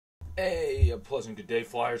Hey, a pleasant good day,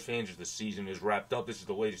 Flyers fans, as the season is wrapped up. This is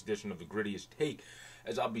the latest edition of the Grittiest Take,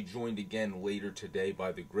 as I'll be joined again later today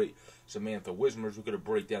by the great Samantha Wismers. We're going to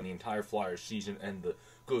break down the entire Flyers season and the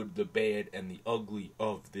good, the bad, and the ugly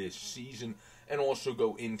of this season, and also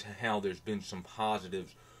go into how there's been some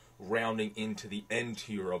positives rounding into the end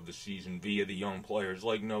tier of the season via the young players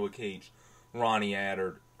like Noah Cates, Ronnie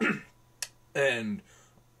Attard, and,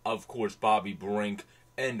 of course, Bobby Brink,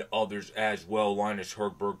 and others as well. Linus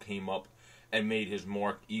Herkberg came up and made his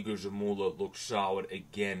mark. Igor Zamula looked solid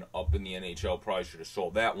again up in the NHL. Probably should have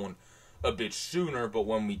saw that one a bit sooner, but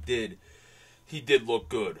when we did, he did look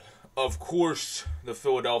good. Of course, the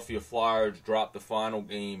Flyers dropped the final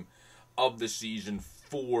game of the season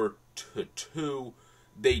 4-2.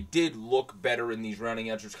 They did look better in these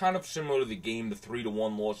rounding outs. It was kind of similar to the game, the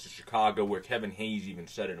 3-1 loss to Chicago, where Kevin Hayes even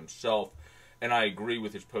said it himself. And I agree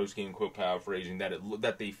with his post-game quote, paraphrasing,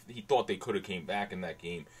 he thought they could have came back in that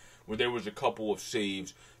game, where there was a couple of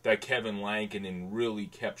saves that Kevin Lankinen really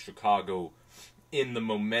kept Chicago in the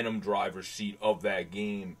momentum driver's seat of that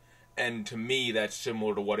game. And to me, that's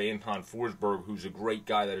similar to what Anton Forsberg, who's a great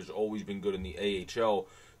guy that has always been good in the AHL,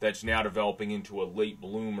 that's now developing into a late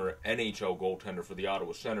bloomer NHL goaltender for the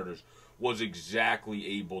Ottawa Senators, was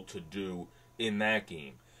exactly able to do in that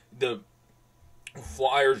game. The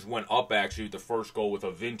Flyers went up, actually, with the first goal with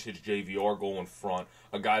a vintage JVR goal in front,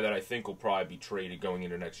 a guy that I think will probably be traded going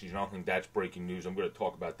into next season. I don't think that's breaking news. I'm going to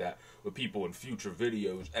talk about that with people in future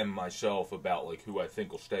videos and myself about like who I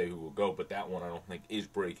think will stay, who will go, but that one I don't think is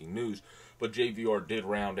breaking news. But JVR did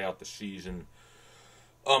round out the season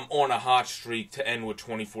on a hot streak to end with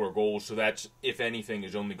 24 goals, so that's, if anything,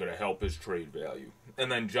 is only going to help his trade value.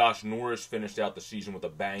 And then Josh Norris finished out the season with a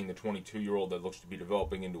bang. The 22-year-old that looks to be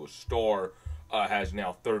developing into a star has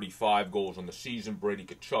now 35 goals on the season. Brady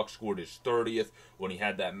Tkachuk scored his 30th when he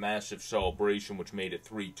had that massive celebration, which made it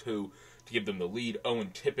 3-2 to give them the lead.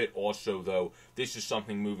 Owen Tippett also, though, this is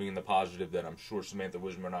something moving in the positive that I'm sure Samantha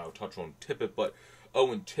Wismer and I will touch on Tippett, but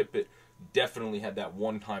Owen Tippett definitely had that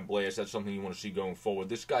one-time blast. That's something you want to see going forward.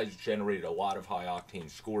 This guy's generated a lot of high-octane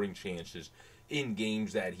scoring chances in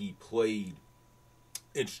games that he played.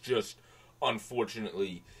 It's just,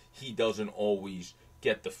 unfortunately, he doesn't always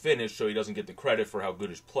get the finish, so he doesn't get the credit for how good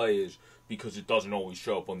his play is, because it doesn't always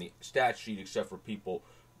show up on the stat sheet, except for people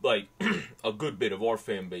like a good bit of our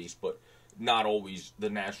fan base, but not always the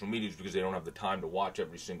national media, because they don't have the time to watch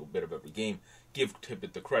every single bit of every game. Give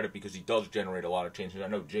Tippett the credit, because he does generate a lot of chances. I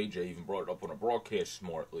know JJ even brought it up on a broadcast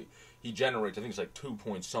smartly. He generates, I think it's like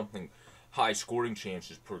 2-point-something high scoring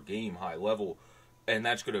chances per game, high level, and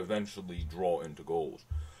that's going to eventually draw into goals.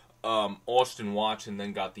 Austin Watson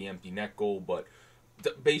then got the empty net goal, but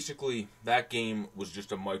basically that game was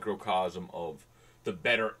just a microcosm of the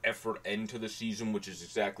better effort end to the season, which is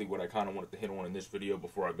exactly what I kind of wanted to hit on in this video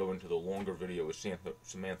before I go into the longer video with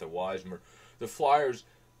Samantha Wismer. The Flyers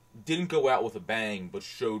didn't go out with a bang, but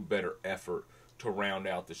showed better effort to round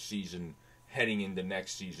out the season heading into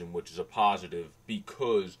next season, which is a positive,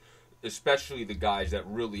 because especially the guys that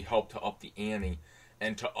really helped to up the ante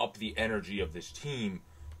and to up the energy of this team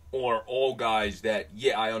are all guys that,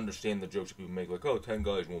 yeah, I understand the jokes that people make, like, oh, 10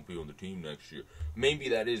 guys won't be on the team next year. Maybe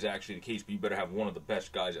that is actually the case, but you better have one of the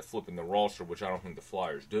best guys at flipping the roster, which I don't think the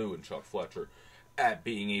Flyers do, and Chuck Fletcher, at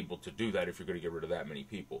being able to do that if you're going to get rid of that many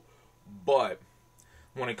people. But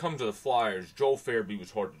when it comes to the Flyers, Joel Farabee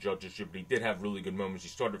was hard to judge this year, but he did have really good moments. He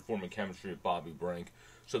started forming chemistry with Bobby Brink.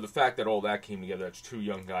 So the fact that all that came together, that's two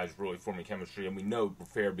young guys really forming chemistry, and we know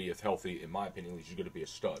Farabee, if healthy, in my opinion, at least, he's going to be a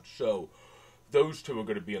stud. So those two are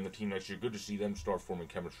going to be on the team next year. Good to see them start forming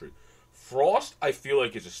chemistry. Frost, I feel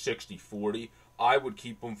like, is a 60-40. I would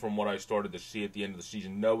keep him from what I started to see at the end of the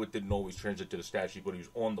season. No, it didn't always translate to the stat sheet, but he was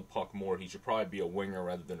on the puck more. He should probably be a winger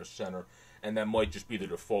rather than a center, and that might just be the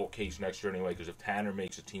default case next year anyway, because if Tanner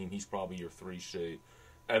makes a team, he's probably your 3C,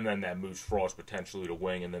 and then that moves Frost potentially to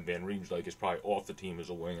wing, and then Van Riemsdyk is probably off the team as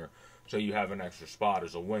a winger, so you have an extra spot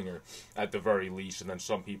as a winger at the very least, and then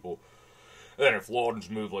some people... then if Lauden's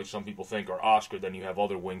moved, like some people think, or Oscar, then you have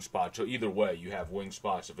other wing spots. So either way, you have wing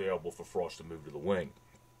spots available for Frost to move to the wing.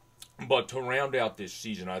 But to round out this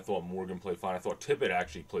season, I thought Morgan played fine. I thought Tippett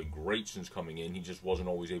actually played great since coming in. He just wasn't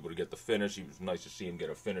always able to get the finish. It was nice to see him get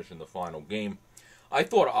a finish in the final game. I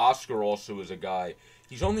thought Oscar also is a guy,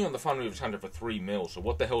 he's only on the final of his contract for $3 million, so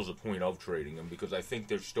what the hell is the point of trading him? Because I think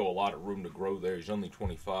there's still a lot of room to grow there. He's only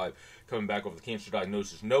 25, coming back off the cancer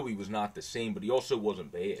diagnosis. No, he was not the same, but he also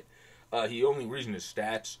wasn't bad. The only reason his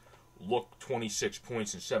stats look 26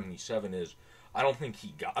 points and 77 is I don't think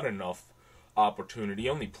he got enough opportunity. He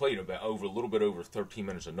only played a little bit over 13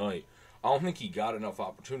 minutes a night. I don't think he got enough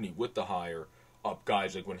opportunity with the hire up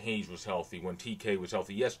guys like when Hayes was healthy, when TK was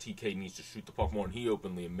healthy. Yes, TK needs to shoot the puck more, and he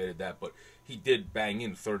openly admitted that, but he did bang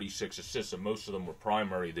in 36 assists, and most of them were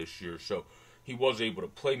primary this year, so he was able to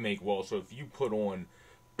play make well. So if you put on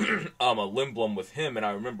a Lindblom with him, and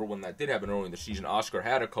I remember when that did happen early in the season, Oscar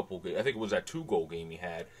had a couple, I think it was that 2-goal game he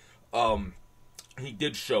had, he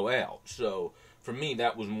did show out. So for me,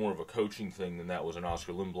 that was more of a coaching thing than that was an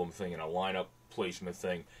Oscar Lindblom thing and a lineup placement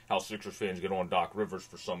thing. How Sixers fans get on Doc Rivers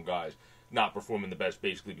for some guys not performing the best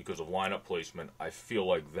basically because of lineup placement. I feel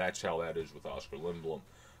like that's how that is with Oscar Lindblom.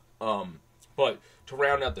 But to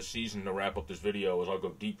round out the season, to wrap up this video, as I'll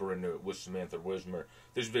go deeper into it with Samantha Wismer,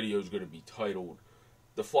 this video is going to be titled,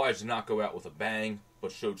 "The Flyers did not go out with a bang,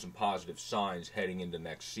 but showed some positive signs heading into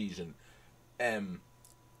next season." And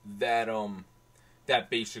that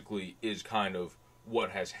basically is kind of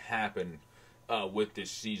what has happened with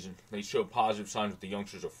this season. They show positive signs with the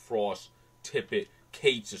youngsters of Frost, Tippett,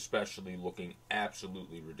 Cates especially looking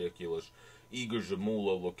absolutely ridiculous. Igor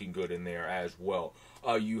Zamula looking good in there as well.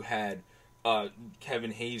 You had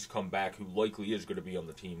Kevin Hayes come back, who likely is going to be on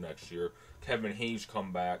the team next year. Kevin Hayes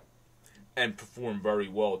come back and perform very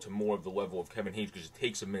well to more of the level of Kevin Hayes because it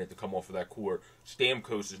takes a minute to come off of that core.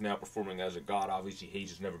 Stamkos is now performing as a god. Obviously,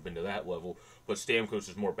 Hayes has never been to that level, but Stamkos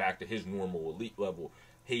is more back to his normal elite level.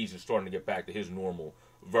 Hayes is starting to get back to his normal,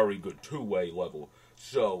 very good two-way level.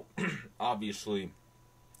 So, obviously,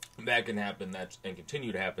 that can happen and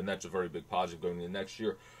continue to happen. That's a very big positive going into next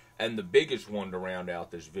year. And the biggest one to round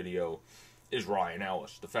out this video is Ryan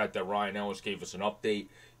Ellis. The fact that Ryan Ellis gave us an update.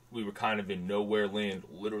 We were kind of in nowhere land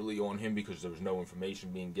literally on him because there was no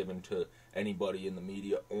information being given to anybody in the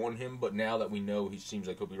media on him. But now that we know he seems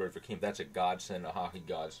like he'll be ready for camp, that's a godsend, a hockey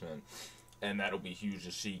godsend. And that'll be huge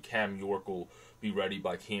to see. Cam York will be ready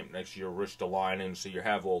by camp next year. Ristolainen, so you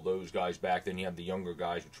have all those guys back. Then you have the younger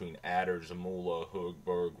guys between Adder, Zamula,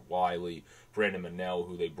 Hogberg, Wiley, Brandon Manell,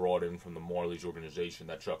 who they brought in from the Marlies organization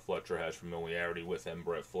that Chuck Fletcher has familiarity with, and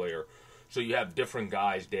Brett Flair. So you have different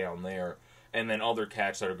guys down there. And then other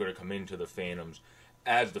cats that are going to come into the Phantoms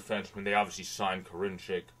as defensemen. They obviously signed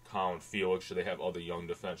Karinchak, Colin Felix, so they have other young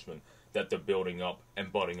defensemen that they're building up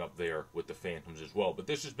and budding up there with the Phantoms as well. But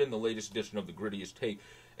this has been the latest edition of the Grittiest Take.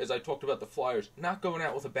 As I talked about the Flyers, not going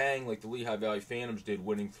out with a bang like the Lehigh Valley Phantoms did,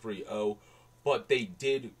 winning 3-0, but they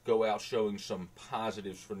did go out showing some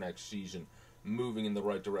positives for next season, moving in the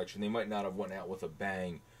right direction. They might not have went out with a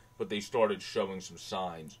bang, but they started showing some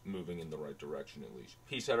signs moving in the right direction at least.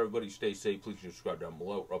 Peace out, everybody. Stay safe. Please subscribe down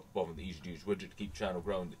below or up above in the easy-to-use widget to keep the channel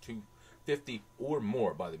growing to 250 or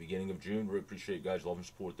more by the beginning of June. Really appreciate you guys' love and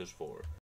support this far.